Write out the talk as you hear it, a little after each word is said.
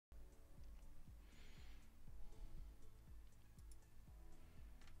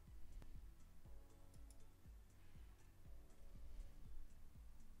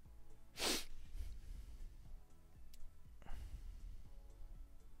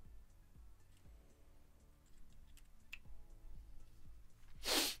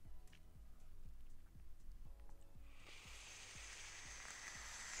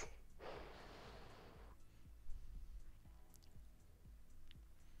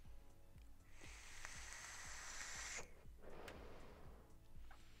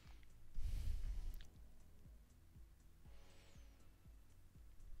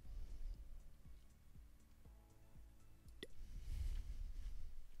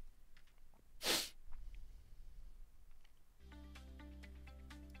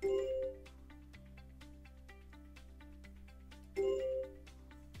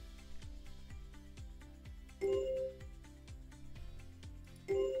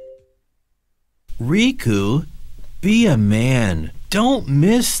Riku, be a man. Don't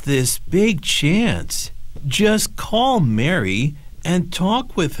miss this big chance. Just call Mary and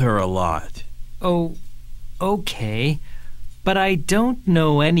talk with her a lot. Oh, okay. But I don't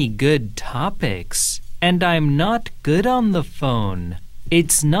know any good topics, and I'm not good on the phone.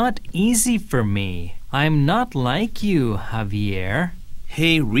 It's not easy for me. I'm not like you, Javier.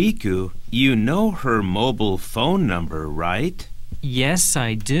 Hey, Riku, you know her mobile phone number, right? Yes,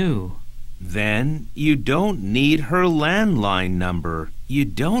 I do. Then you don't need her landline number. You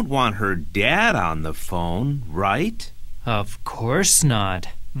don't want her dad on the phone, right? Of course not.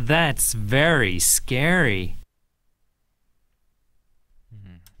 That's very scary.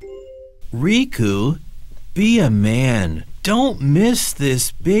 Riku, be a man. Don't miss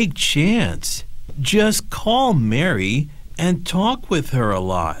this big chance. Just call Mary and talk with her a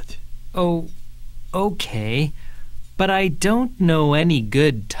lot. Oh, okay. But I don't know any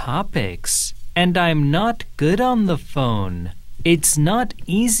good topics, and I'm not good on the phone. It's not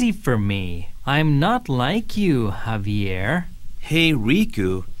easy for me. I'm not like you, Javier. Hey,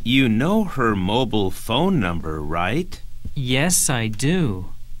 Riku, you know her mobile phone number, right? Yes, I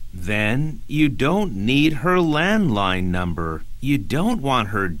do. Then you don't need her landline number. You don't want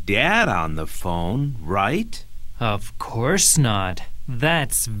her dad on the phone, right? Of course not.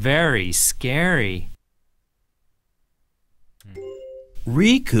 That's very scary.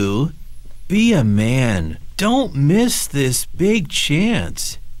 Riku, be a man. Don't miss this big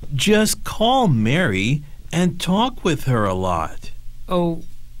chance. Just call Mary and talk with her a lot. Oh,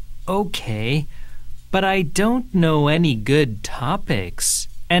 okay. But I don't know any good topics,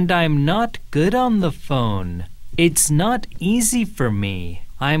 and I'm not good on the phone. It's not easy for me.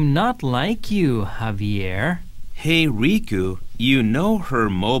 I'm not like you, Javier. Hey, Riku, you know her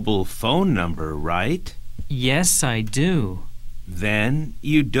mobile phone number, right? Yes, I do. Then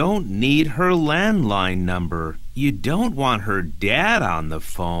you don't need her landline number. You don't want her dad on the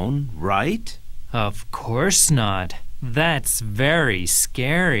phone, right? Of course not. That's very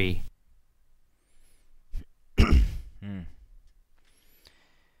scary.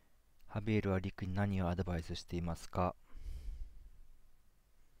 ハビエルはリクに何をアドバイスしていますか？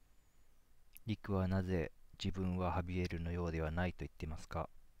リクはなぜ自分はハビエルのようではないと言っていますか？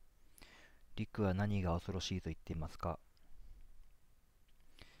リクは何が恐ろしいと言っていますか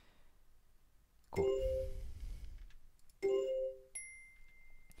？5、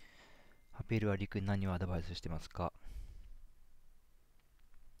ハビエルはリクに何をアドバイスしていますか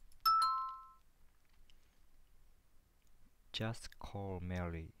？Just call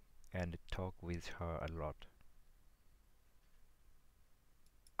Mary and talk with her a lot.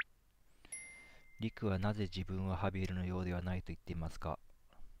 リクはなぜ自分はハビエルのようではないと言っていますか？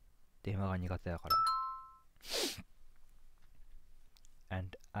電話が苦手だから。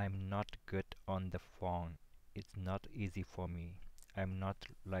And I'm not good on the phone. It's not easy for me. I'm not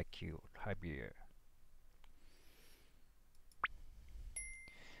like you, Javier.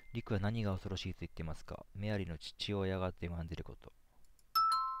 リクは何が恐ろしいと言っていますか？メアリーの父親が電話に出ること。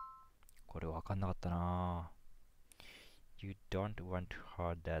これ分かんなかったなぁ。You don't want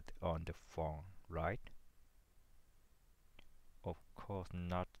her dad on the phone, right? Of course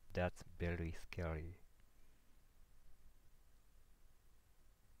not. That's very scary.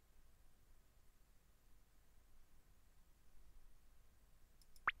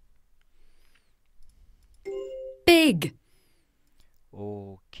 Big.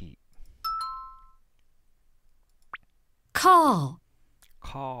 大きい。Call.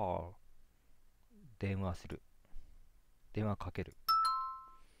 Call. 電話する。電話かける。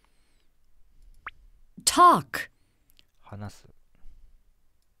Talk. 話す。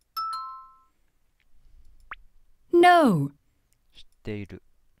No. 知っている。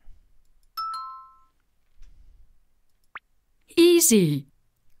Easy.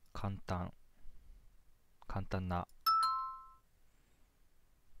 簡単。簡単な。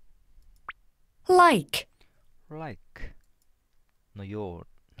Like. like のよう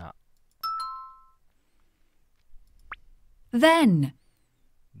な。Then.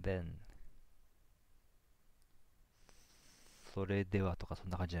 then それではとかそん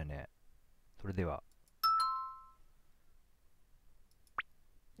な感じだよね。それでは。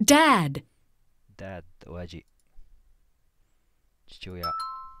Dad. dad 親父。父親。ち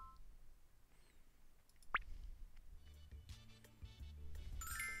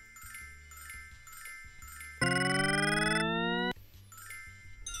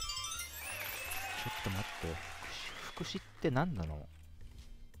ょっと待って、副詞って何なの？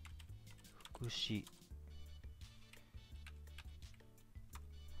副詞。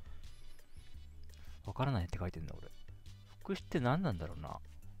わからないって書いてんだ俺。副詞って何なんだろうな。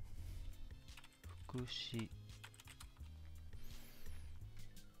副詞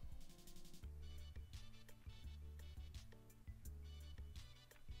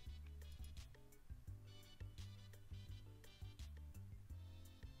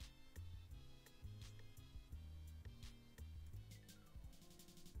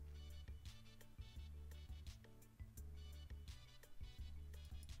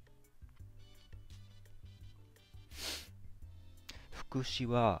副詞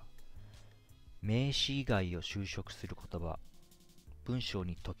は名詞以外を修飾する言葉、文章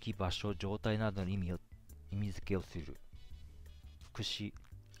に時、場所、状態などの意味付けをする。副詞、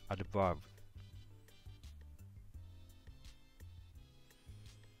adverb。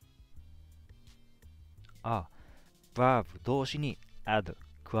verb 動詞に add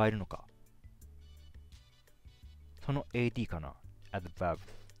加えるのか。その ad かな。adverb。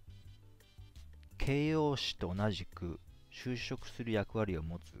形容詞と同じく修飾する役割を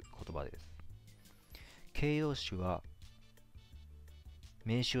持つ言葉です。形容詞は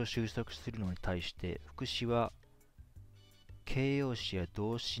名詞を修飾するのに対して、副詞は形容詞や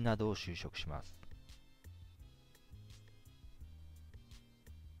動詞などを修飾します。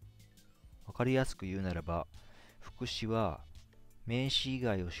わかりやすく言うならば、副詞は名詞以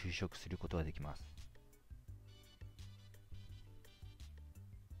外を修飾することができます。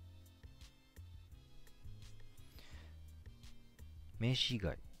名詞以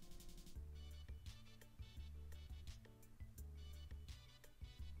外。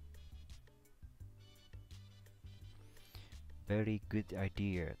very good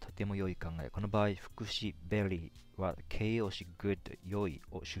idea とても良い考え。この場合、副詞 very は形容詞 good 良い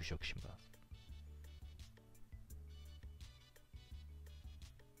を修飾します。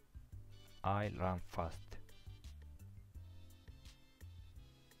I run fast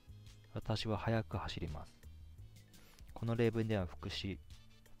私は速く走ります。この例文では副詞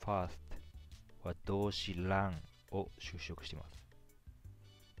fast は動詞 run を修飾しています。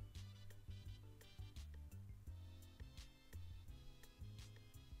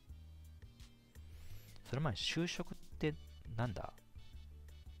その前に修飾ってなんだ？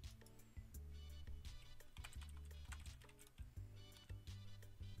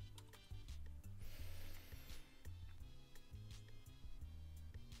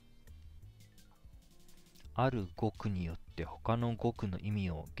ある語句によって他の語句の意味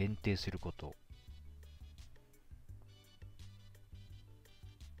を限定すること。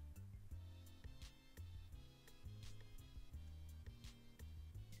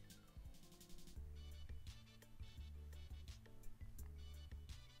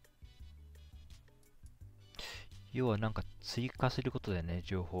要はなんか追加することでね、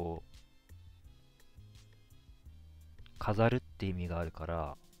情報を飾るって意味があるか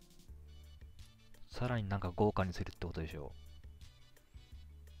ら、さらになんか豪華にするってことでしょ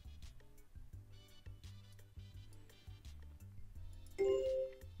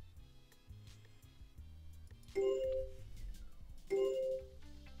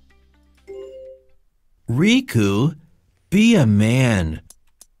う。Riku, be a man.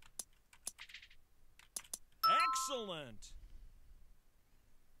 Excellent.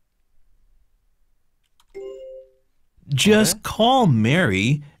 Just call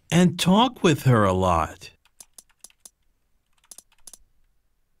Mary and talk with her a lot.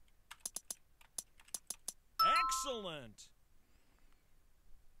 Excellent.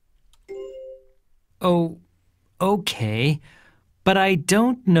 Oh, okay, but I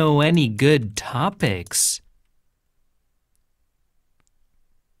don't know any good topics.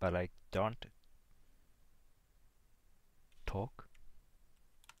 But I don't talk.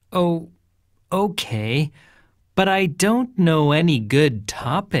 Oh, okay, but I don't know any good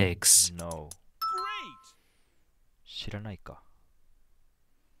topics. No. Great. 知らないか。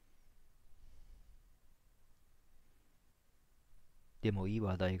でもいい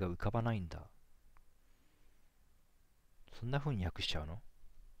話題が浮かばないんだ。そんな風に訳しちゃうの？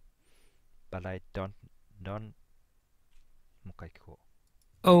 But I don't もう一回聞こ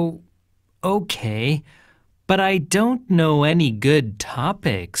う。Oh, okay, but I don't know any good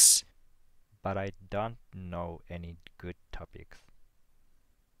topics. But I don't know any good topics.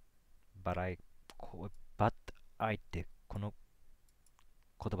 But I ってこの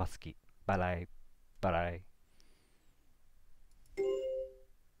言葉好き。But I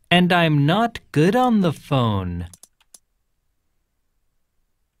And I'm not good on the phone.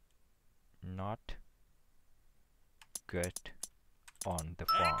 not good on the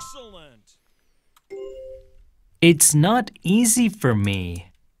phone. Excellent. It's not easy for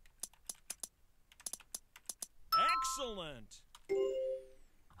me. Excellent.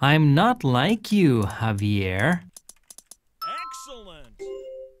 I'm not like you, Javier. Excellent.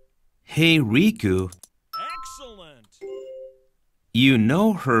 Hey, Riku, Excellent. you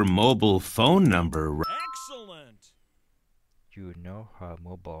know her mobile phone number, right? Excellent. You know her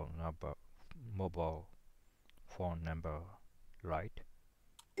mobile phone number, right?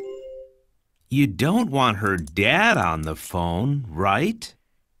 You don't want her dad on the phone, right?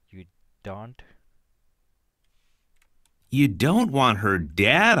 You don't You don't want her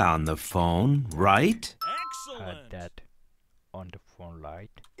dad on the phone, right? have Excellent. that on the phone,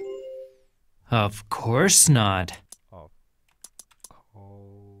 right? Of course not. Of course.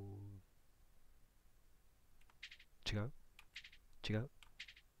 違う違う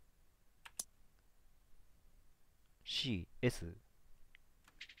C, S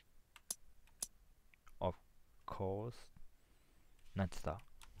Of course なんつった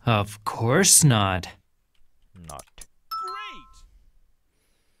Of course not. Not Great.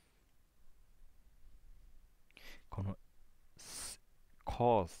 この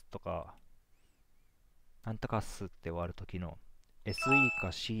コースとかなんとかすって終わるときの SE か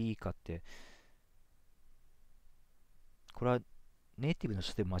CE かってこれはネイティブの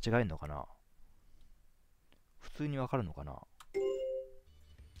人で間違えるのかな普通にわかるのかな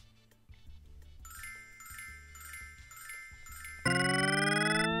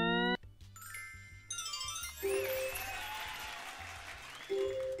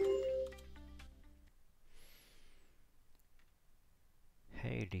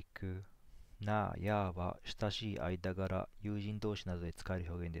ヘイリクなあ、やあは親しい間柄、友人同士などで使える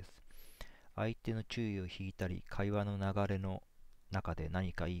表現です。相手の注意を引いたり、会話の流れの中で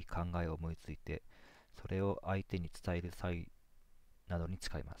何かいい考えを思いついて、それを相手に伝える際などに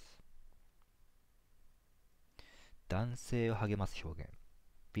使います。男性を励ます表現。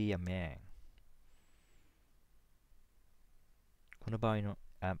Be a man。この場合の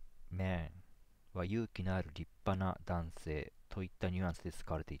a man は勇気のある立派な男性といったニュアンスで使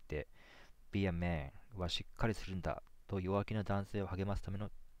われていて、Be a man はしっかりするんだと弱気な男性を励ますための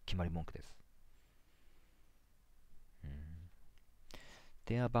決まり文句です。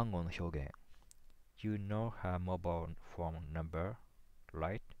電話番号の表現。You know her mobile phone number,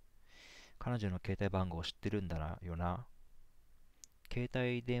 right? 彼女の携帯番号を知ってるんだよな。携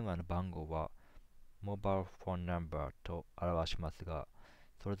帯電話の番号は mobile phone number と表しますが、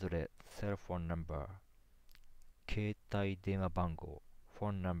それぞれ cell phone number、携帯電話番号、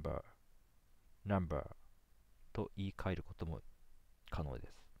phone number、number と言い換えることも可能で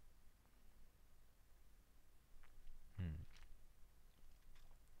す。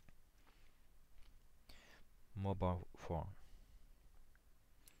mobile phone、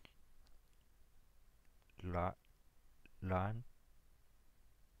ラン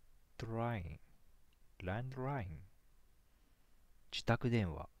ドライン、自宅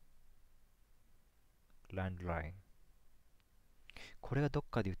電話、ランドライン。これがどっ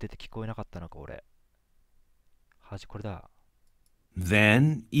かで言ってて聞こえなかったのか、俺。これだ。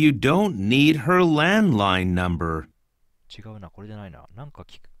Then you don't need her landline number. 違うな、これじゃないな。なんか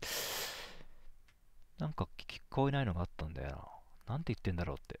聞こえないのがあったんだよな。なんて言ってんだ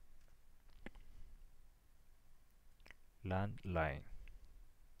ろうって。ランドライン。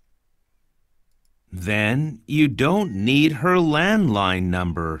Then you don't need her landline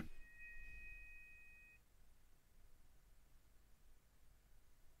number.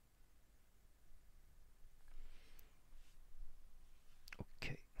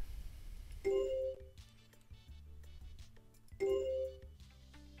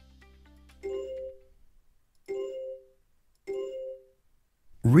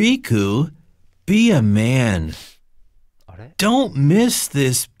 be a man. あれ Don't miss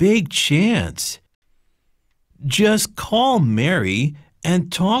this big chance. Just call Mary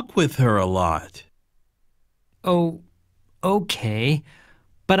and talk with her a lot. Oh, okay.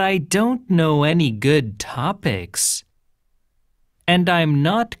 But I don't know any good topics. And I'm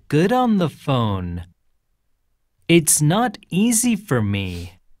not good on the phone. It's not easy for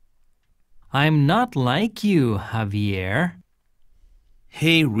me. I'm not like you, Javier.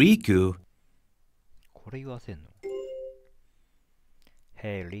 Hey, Riku, これ言わせんの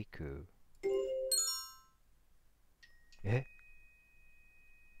Hey, Riku。え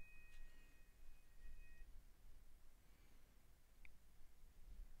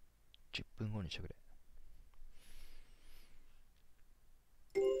10分後にしてくれ。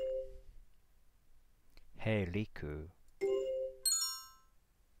Hey, Riku。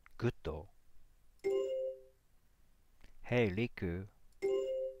グッド Hey, Riku。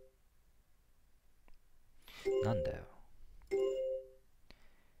なんだよ。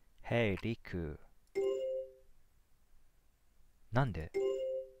Hey, Riku。なんで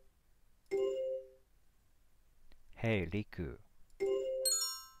 ?Hey, Riku。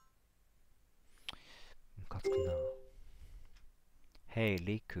Hey,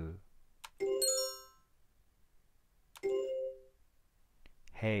 Riku.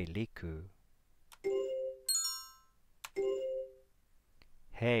 Hey, Riku.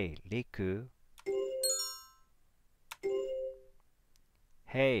 Hey, Riku.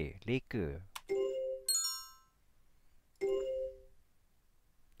 Hey, Riku.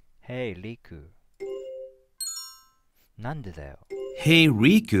 Hey, Riku. なんでだよ。Hey,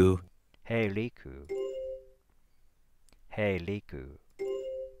 Riku. Hey, Riku. Hey, Riku.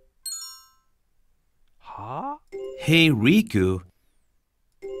 はぁ Hey, Riku.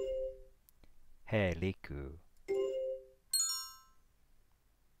 Hey, Riku.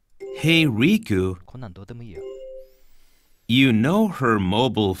 Hey, Riku. こんなんどうでもいいよ。You know her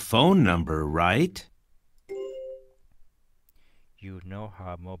mobile phone number, right? You know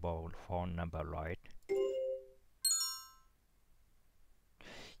her mobile phone number, right?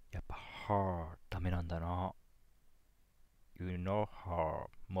 やっぱ her ダメなんだな。You know her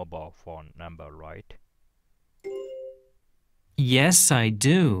mobile phone number, right? Yes, I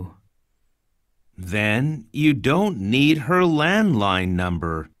do. Then you don't need her landline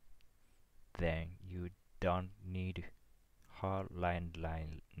number. Then you don't need her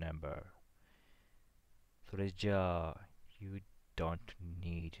landline number. それじゃあ、You don't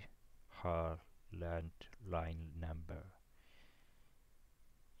need her landline number.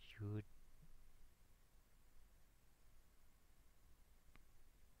 You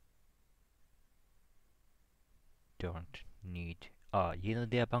don't need 家の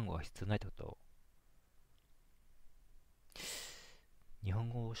電話番号は必要ないってこと？日本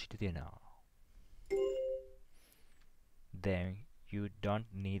語を知っててえな。Then you don't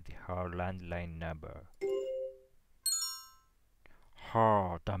need her landline number.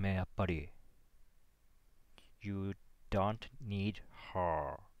 はあ、ダメ、やっぱり。You don't need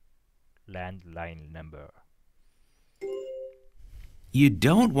her landline number. You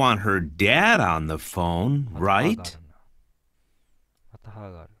don't want her dad on the phone, また歯があ right? るな。また歯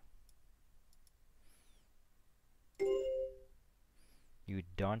がある。You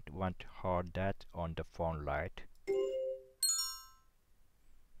don't want her dad on the phone, right?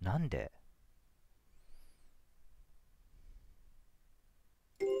 なんで？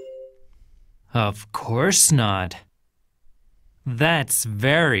 Of course not. That's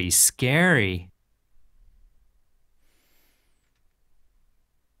very scary.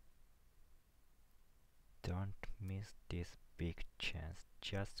 Don't miss this big chance.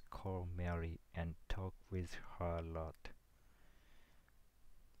 Just call Mary and talk with her a lot.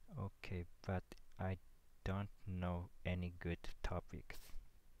 Okay, but I don't know any good topics.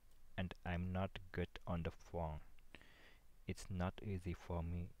 And I'm not good on the phone. It's not easy for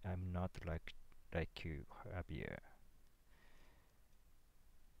me. I'm not like you, Javier.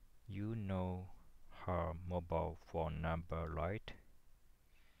 You know her mobile phone number, right?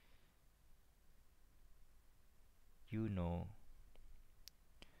 You know.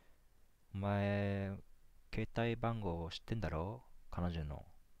 お前、携帯番号知ってんだろ？彼女の。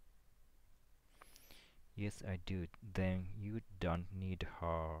Yes, I do. Then you don't need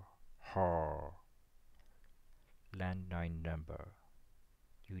her landline number.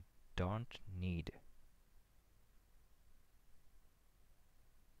 You don't need.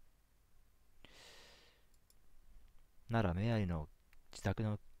 ならメアリの自宅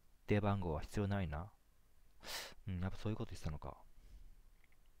の電話番号は必要ないな。やっぱそういうこと言ってたのか。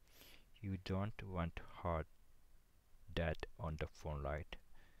You don't want her dad on the phone, right?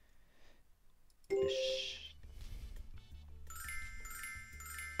 よし。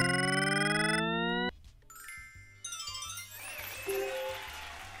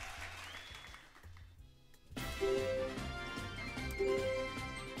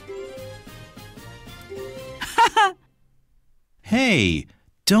Hey,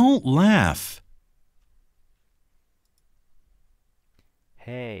 don't laugh.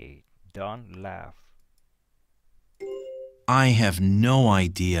 Hey, don't laugh. I have no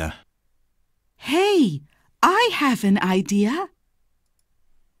idea. Hey, I have an idea.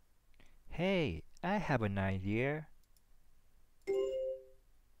 Hey, I have an idea.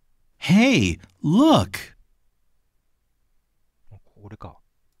 Hey, look. 俺か。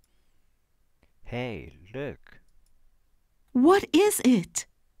Hey, look. What is it?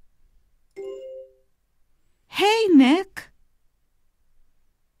 Hey, Nick.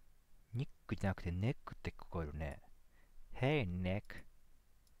 ニックじゃなくてネックって聞こえるね。Hey, Nick.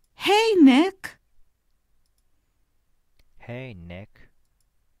 Hey, Nick. Hey, Nick.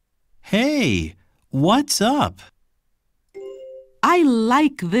 Hey, what's up? I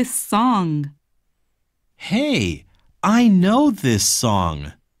like this song. Hey, I know this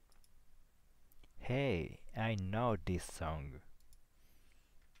song. Hey, I know this song.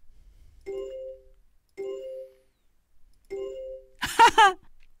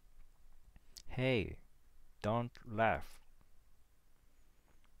 Hey, don't laugh.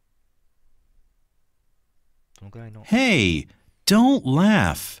 どのくらいの Hey, don't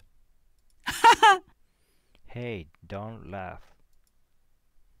laugh. Hey, don't laugh.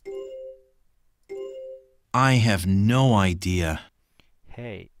 I have no idea.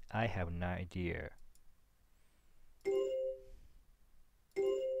 Hey, I have no idea.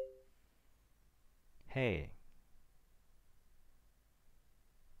 Hey.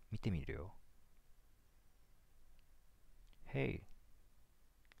 見てみるよ。Hey.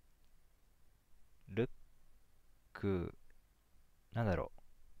 Look. なんだろう。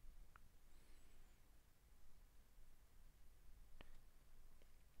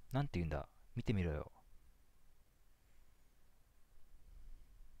なんて言うんだ。見てみろよ。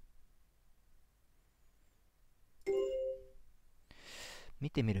見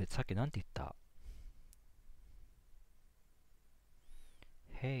てみる。さっきなんて言った？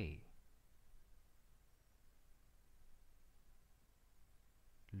 Hey.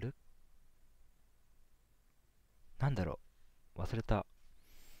 Look. なんだろう。忘れた。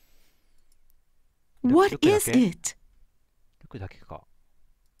What look is だけ it? look だけか。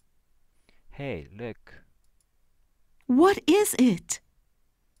Hey, look. What is it?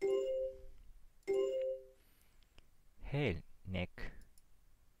 Hey, Nick.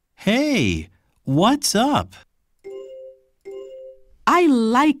 Hey, what's up? I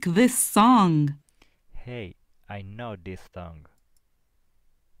like this song. Hey, I know this song.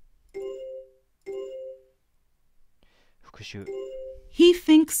 復習。 He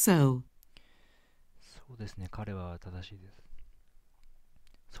thinks so. そうですね。彼は正しいです。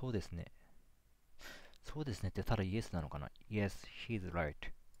そうですね。そうですねってただイエスなのかな？ Yes, he's right.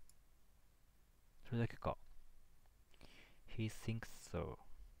 それだけか。He thinks so.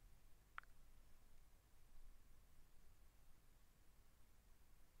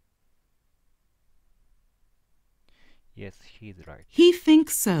 Yes, he's right. He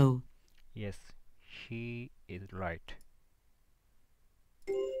thinks so. Yes, he is right.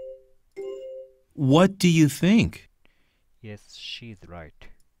 What do you think? Yes, she's right.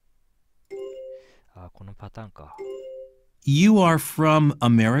 あ、このパターンか。You are from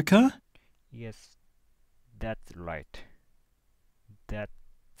America? Yes, that's right. That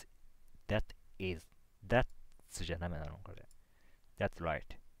is. That's じゃダメなのこれ。That's right.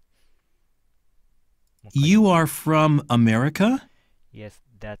 もう一回 You are from America? Yes,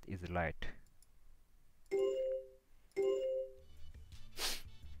 that is right.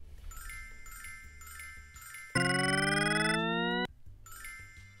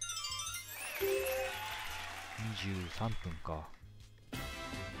 23分か。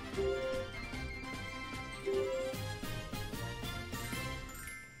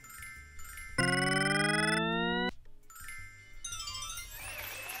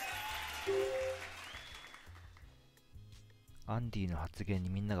アンディの発言に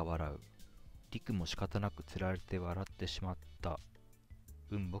みんなが笑う。リクも仕方なく釣られて笑ってしまった。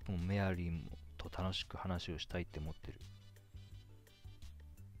僕もメアリーと楽しく話をしたいって思ってる。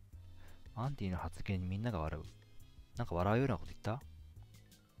アンディの発言にみんなが笑う。なんか笑うようなこと言った？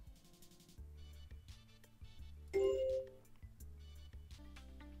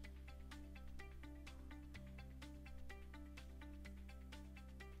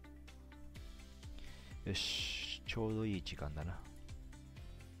よし、ちょうどいい時間だな。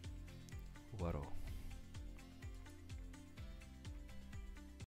終わろう。